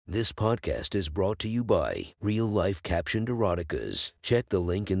This podcast is brought to you by Real Life Captioned Eroticas. Check the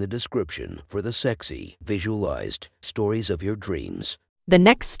link in the description for the sexy, visualized stories of your dreams. The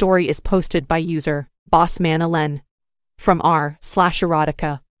next story is posted by user BossmanAlen from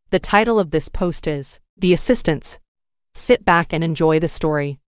r/erotica. The title of this post is The Assistants. Sit back and enjoy the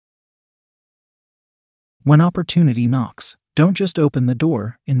story. When opportunity knocks, don't just open the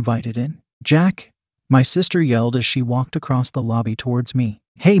door, invite it in. Jack, my sister yelled as she walked across the lobby towards me.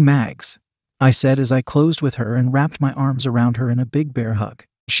 Hey Mags, I said as I closed with her and wrapped my arms around her in a big bear hug.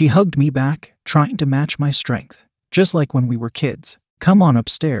 She hugged me back, trying to match my strength, just like when we were kids. Come on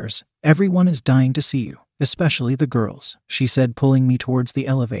upstairs, everyone is dying to see you, especially the girls, she said, pulling me towards the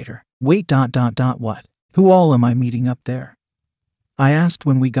elevator. Wait, what? Who all am I meeting up there? I asked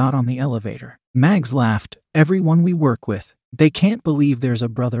when we got on the elevator. Mags laughed. Everyone we work with. They can't believe there's a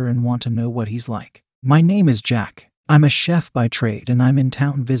brother and want to know what he's like. My name is Jack. I'm a chef by trade and I'm in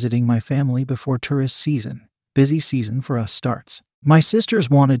town visiting my family before tourist season. Busy season for us starts. My sisters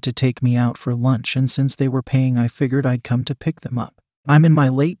wanted to take me out for lunch and since they were paying I figured I'd come to pick them up. I'm in my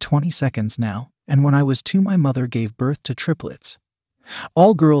late 22nd now, and when I was 2 my mother gave birth to triplets.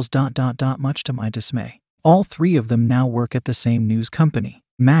 All girls. Much to my dismay. All 3 of them now work at the same news company.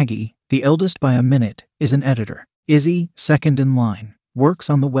 Maggie, the eldest by a minute, is an editor. Izzy, second in line, works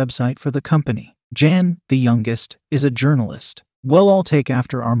on the website for the company. Jan, the youngest, is a journalist. We'll all take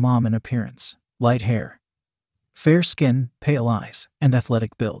after our mom in appearance. Light hair, fair skin, pale eyes, and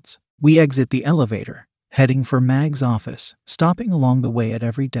athletic builds. We exit the elevator, heading for Mag's office, stopping along the way at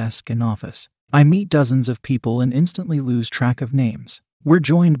every desk and office. I meet dozens of people and instantly lose track of names. We're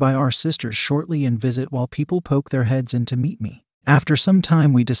joined by our sisters shortly and visit while people poke their heads in to meet me. After some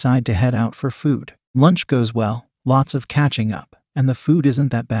time we decide to head out for food. Lunch goes well, lots of catching up, and the food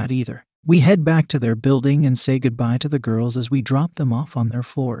isn't that bad either. We head back to their building and say goodbye to the girls as we drop them off on their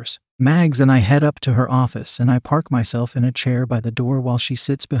floors. Mags and I head up to her office and I park myself in a chair by the door while she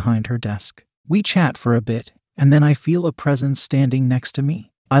sits behind her desk. We chat for a bit, and then I feel a presence standing next to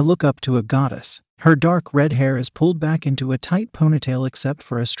me. I look up to a goddess. Her dark red hair is pulled back into a tight ponytail except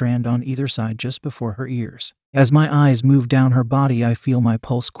for a strand on either side just before her ears. As my eyes move down her body, I feel my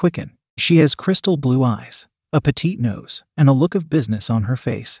pulse quicken. She has crystal blue eyes, a petite nose, and a look of business on her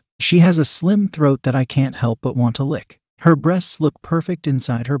face. She has a slim throat that I can't help but want to lick. Her breasts look perfect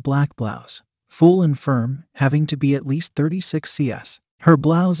inside her black blouse, full and firm, having to be at least 36 cm. Her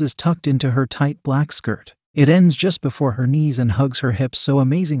blouse is tucked into her tight black skirt. It ends just before her knees and hugs her hips so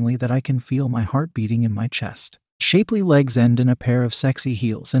amazingly that I can feel my heart beating in my chest. Shapely legs end in a pair of sexy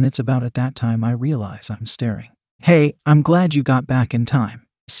heels, and it's about at that time I realize I'm staring. Hey, I'm glad you got back in time.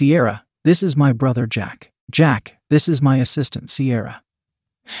 Sierra, this is my brother Jack. Jack, this is my assistant Sierra.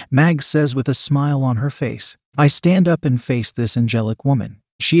 Mags says with a smile on her face. I stand up and face this angelic woman.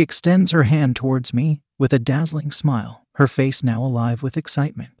 She extends her hand towards me with a dazzling smile, her face now alive with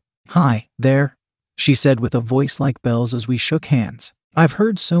excitement. Hi, there, she said with a voice like bells as we shook hands. I've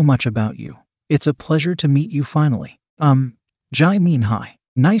heard so much about you. It's a pleasure to meet you finally. Jai mean hi.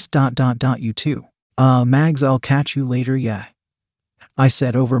 Nice. You too. Mags, I'll catch you later, yeah, I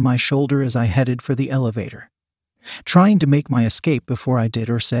said over my shoulder as I headed for the elevator, trying to make my escape before I did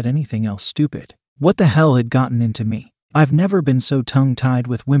or said anything else stupid. What the hell had gotten into me? I've never been so tongue-tied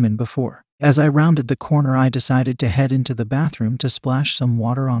with women before. As I rounded the corner, I decided to head into the bathroom to splash some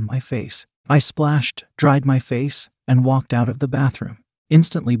water on my face. I splashed, dried my face, and walked out of the bathroom,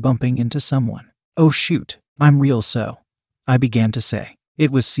 instantly bumping into someone. Oh shoot, I'm real so, I began to say.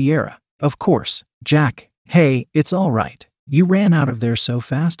 It was Sierra. Of course. Jack, hey, it's all right. You ran out of there so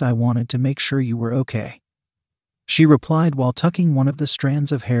fast I wanted to make sure you were okay, she replied while tucking one of the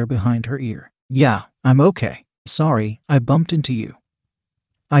strands of hair behind her ear. Yeah, I'm okay. Sorry, I bumped into you,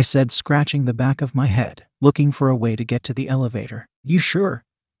 I said, scratching the back of my head, looking for a way to get to the elevator. You sure?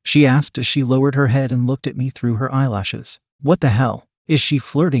 She asked as she lowered her head and looked at me through her eyelashes. What the hell? Is she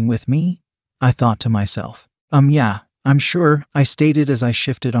flirting with me? I thought to myself. Yeah, I'm sure, I stated as I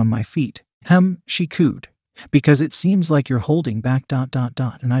shifted on my feet. She cooed. Because it seems like you're holding back.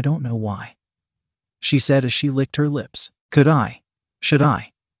 And I don't know why, she said as she licked her lips. Could I? Should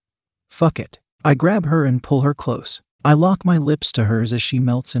I? Fuck it. I grab her and pull her close. I lock my lips to hers as she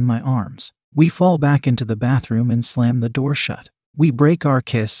melts in my arms. We fall back into the bathroom and slam the door shut. We break our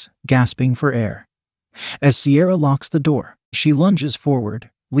kiss, gasping for air. As Sierra locks the door, she lunges forward,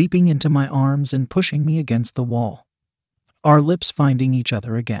 leaping into my arms and pushing me against the wall. Our lips finding each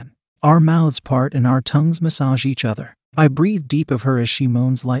other again. Our mouths part and our tongues massage each other. I breathe deep of her as she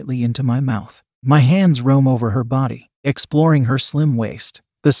moans lightly into my mouth. My hands roam over her body, exploring her slim waist,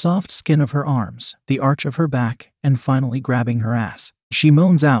 the soft skin of her arms, the arch of her back, and finally grabbing her ass. She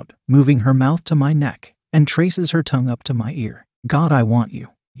moans out, moving her mouth to my neck, and traces her tongue up to my ear. God, I want you.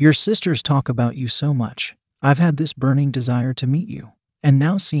 Your sisters talk about you so much. I've had this burning desire to meet you, and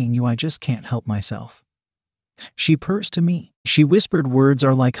now seeing you I just can't help myself. She purrs to me. She whispered words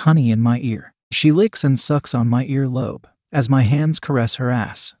are like honey in my ear. She licks and sucks on my earlobe as my hands caress her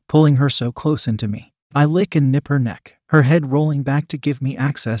ass, pulling her so close into me. I lick and nip her neck, her head rolling back to give me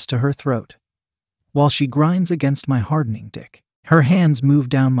access to her throat, while she grinds against my hardening dick. Her hands move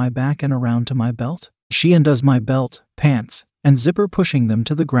down my back and around to my belt. She undoes my belt, pants, and zipper, pushing them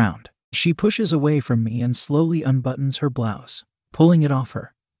to the ground. She pushes away from me and slowly unbuttons her blouse, pulling it off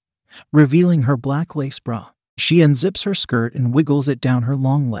her, revealing her black lace bra. She unzips her skirt and wiggles it down her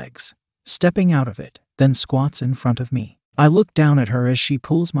long legs, stepping out of it, then squats in front of me. I look down at her as she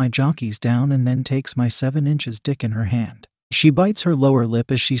pulls my jockeys down and then takes my 7-inch dick in her hand. She bites her lower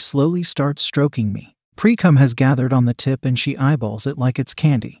lip as she slowly starts stroking me. Pre-cum has gathered on the tip and she eyeballs it like it's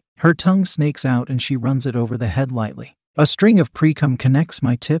candy. Her tongue snakes out and she runs it over the head lightly. A string of pre-cum connects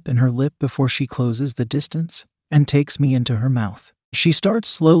my tip and her lip before she closes the distance and takes me into her mouth. She starts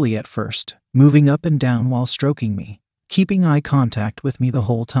slowly at first, moving up and down while stroking me, keeping eye contact with me the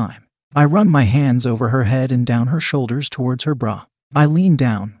whole time. I run my hands over her head and down her shoulders towards her bra. I lean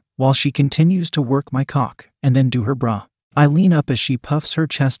down while she continues to work my cock and undo her bra. I lean up as she puffs her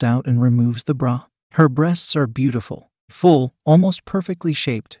chest out and removes the bra. Her breasts are beautiful, full, almost perfectly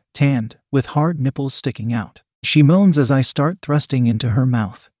shaped, tanned, with hard nipples sticking out. She moans as I start thrusting into her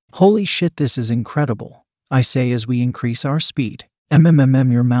mouth. Holy shit, this is incredible, I say as we increase our speed.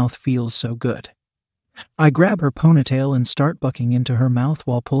 Your mouth feels so good. I grab her ponytail and start bucking into her mouth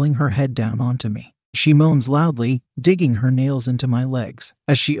while pulling her head down onto me. She moans loudly, digging her nails into my legs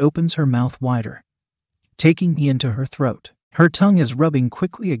as she opens her mouth wider, taking me into her throat. Her tongue is rubbing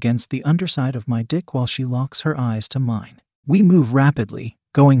quickly against the underside of my dick while she locks her eyes to mine. We move rapidly,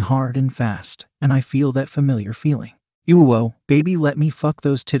 going hard and fast, and I feel that familiar feeling. Ew, baby, let me fuck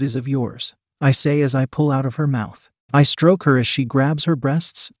those titties of yours, I say as I pull out of her mouth. I stroke her as she grabs her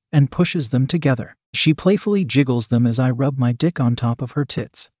breasts and pushes them together. She playfully jiggles them as I rub my dick on top of her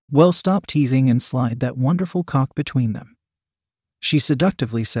tits. Well, stop teasing and slide that wonderful cock between them, she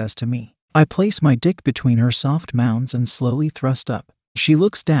seductively says to me. I place my dick between her soft mounds and slowly thrust up. She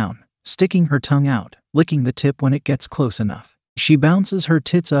looks down, sticking her tongue out, licking the tip when it gets close enough. She bounces her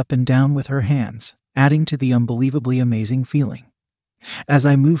tits up and down with her hands, adding to the unbelievably amazing feeling. As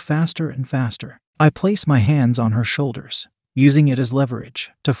I move faster and faster, I place my hands on her shoulders, using it as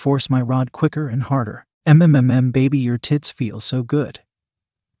leverage to force my rod quicker and harder. Baby, your tits feel so good,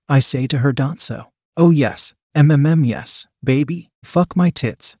 I say to her. So. Oh yes, yes, baby, fuck my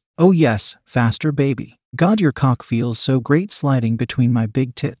tits. Oh yes, faster baby. God, your cock feels so great sliding between my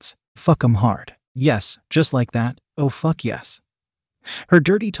big tits. Fuck 'em hard. Yes, just like that. Oh fuck yes. Her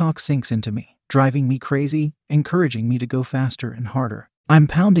dirty talk sinks into me, driving me crazy, encouraging me to go faster and harder. I'm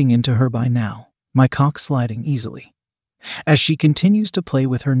pounding into her by now, my cock sliding easily, as she continues to play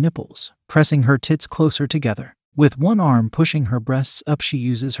with her nipples, pressing her tits closer together. With one arm pushing her breasts up, she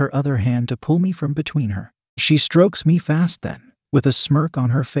uses her other hand to pull me from between her. She strokes me fast then, with a smirk on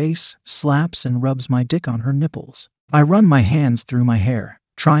her face, slaps and rubs my dick on her nipples. I run my hands through my hair,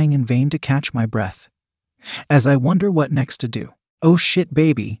 trying in vain to catch my breath, as I wonder what next to do. Oh shit,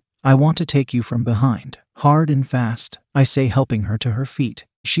 baby, I want to take you from behind, hard and fast, I say, helping her to her feet.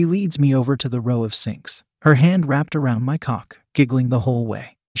 She leads me over to the row of sinks, her hand wrapped around my cock, giggling the whole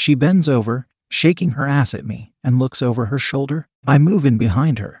way. She bends over, shaking her ass at me, and looks over her shoulder. I move in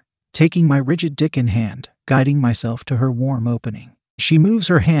behind her, taking my rigid dick in hand, guiding myself to her warm opening. She moves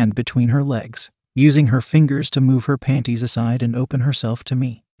her hand between her legs, using her fingers to move her panties aside and open herself to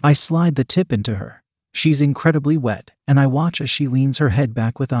me. I slide the tip into her. She's incredibly wet, and I watch as she leans her head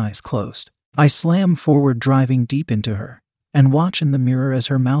back with eyes closed. I slam forward, driving deep into her, and watch in the mirror as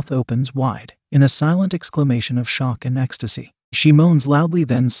her mouth opens wide, in a silent exclamation of shock and ecstasy. She moans loudly,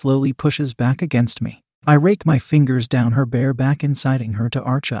 then slowly pushes back against me. I rake my fingers down her bare back, inciting her to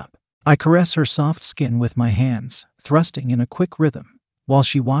arch up. I caress her soft skin with my hands, thrusting in a quick rhythm, while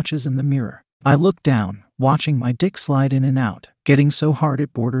she watches in the mirror. I look down, watching my dick slide in and out, getting so hard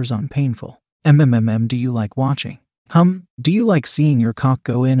it borders on painful. Do you like watching? Do you like seeing your cock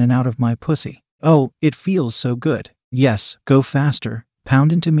go in and out of my pussy? Oh, it feels so good. Yes, go faster,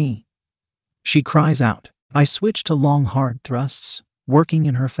 pound into me, she cries out. I switch to long, hard thrusts, working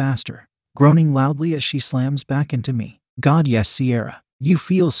in her faster, groaning loudly as she slams back into me. God yes, Sierra, you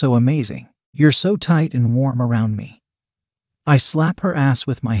feel so amazing. You're so tight and warm around me. I slap her ass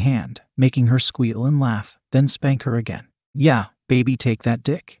with my hand, making her squeal and laugh, then spank her again. Yeah, baby, take that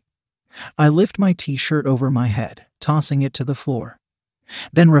dick. I lift my t-shirt over my head, tossing it to the floor.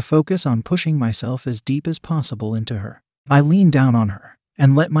 then refocus on pushing myself as deep as possible into her. I lean down on her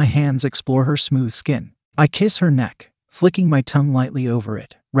and let my hands explore her smooth skin. I kiss her neck, flicking my tongue lightly over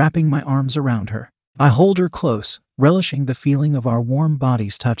it, wrapping my arms around her. I hold her close, relishing the feeling of our warm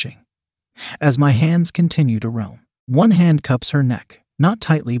bodies touching. As my hands continue to roam, one hand cups her neck, not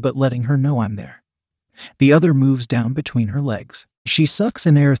tightly but letting her know I'm there. The other moves down between her legs. She sucks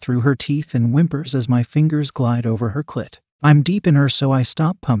in air through her teeth and whimpers as my fingers glide over her clit. I'm deep in her, so I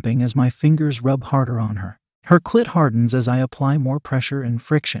stop pumping as my fingers rub harder on her. Her clit hardens as I apply more pressure and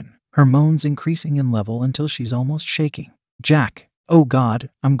friction, her moans increasing in level until she's almost shaking. Jack, oh God,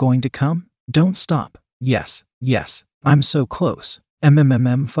 I'm going to come? Don't stop. Yes, yes, I'm so close.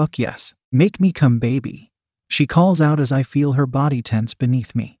 Fuck yes. Make me come, baby. She calls out as I feel her body tense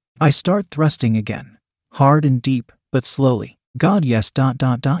beneath me. I start thrusting again, hard and deep, but slowly. God yes ...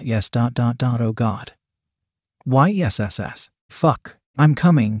 yes ... oh God. Why yes. Fuck, I'm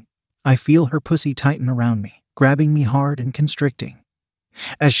coming. I feel her pussy tighten around me, grabbing me hard and constricting.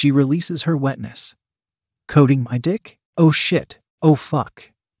 As she releases her wetness, coating my dick? Oh shit, oh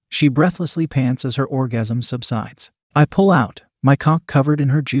fuck. She breathlessly pants as her orgasm subsides. I pull out, my cock covered in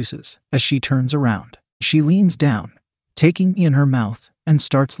her juices, as she turns around. She leans down, taking me in her mouth, and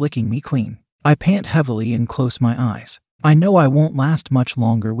starts licking me clean. I pant heavily and close my eyes. I know I won't last much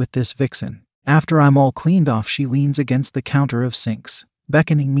longer with this vixen. After I'm all cleaned off, she leans against the counter of sinks,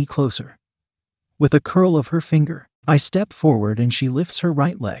 beckoning me closer. With a curl of her finger, I step forward and she lifts her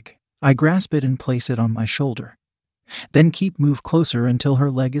right leg. I grasp it and place it on my shoulder. Then move closer until her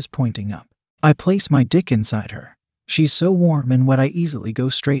leg is pointing up. I place my dick inside her. She's so warm and wet I easily go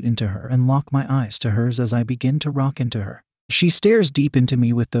straight into her and lock my eyes to hers as I begin to rock into her. She stares deep into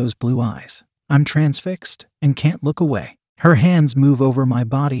me with those blue eyes. I'm transfixed and can't look away. Her hands move over my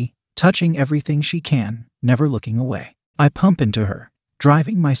body, touching everything she can, never looking away. I pump into her,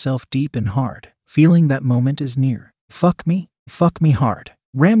 driving myself deep and hard, feeling that moment is near. Fuck me hard.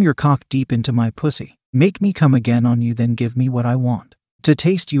 Ram your cock deep into my pussy. Make me come again on you, then give me what I want. To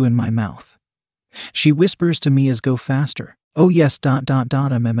taste you in my mouth. She whispers to me as go faster. Oh yes ...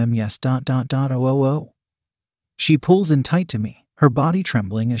 yes ... oh. She pulls in tight to me, her body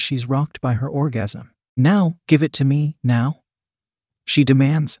trembling as she's rocked by her orgasm. Now, give it to me, now. She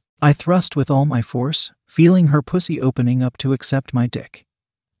demands. I thrust with all my force, feeling her pussy opening up to accept my dick.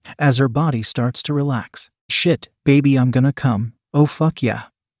 As her body starts to relax. Shit, baby, I'm gonna come. Oh fuck yeah.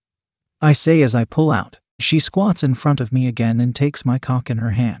 I say as I pull out. She squats in front of me again and takes my cock in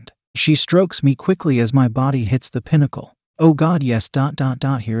her hand. She strokes me quickly as my body hits the pinnacle. Oh God yes ...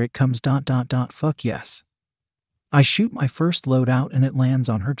 here it comes ... fuck yes. I shoot my first load out and it lands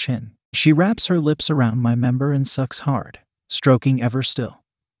on her chin. She wraps her lips around my member and sucks hard, stroking ever still,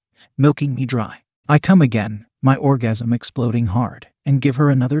 milking me dry. I come again, my orgasm exploding hard, and give her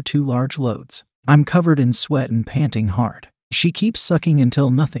another 2 large loads. I'm covered in sweat and panting hard. She keeps sucking until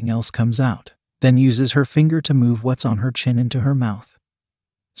nothing else comes out, then uses her finger to move what's on her chin into her mouth,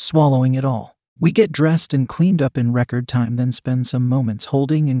 swallowing it all. We get dressed and cleaned up in record time, then spend some moments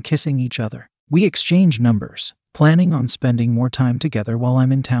holding and kissing each other. We exchange numbers, planning on spending more time together while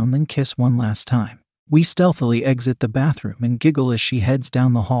I'm in town, then kiss one last time. We stealthily exit the bathroom and giggle as she heads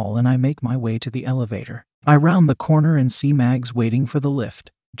down the hall and I make my way to the elevator. I round the corner and see Mags waiting for the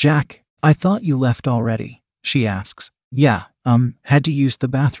lift. Jack, I thought you left already, she asks. Yeah, had to use the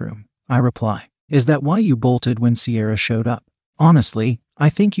bathroom, I reply. Is that why you bolted when Sierra showed up? Honestly, I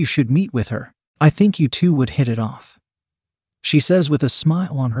think you should meet with her. I think you two would hit it off, she says with a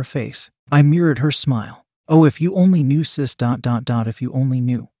smile on her face. I mirrored her smile. Oh, if you only knew sis ... if you only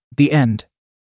knew. The end.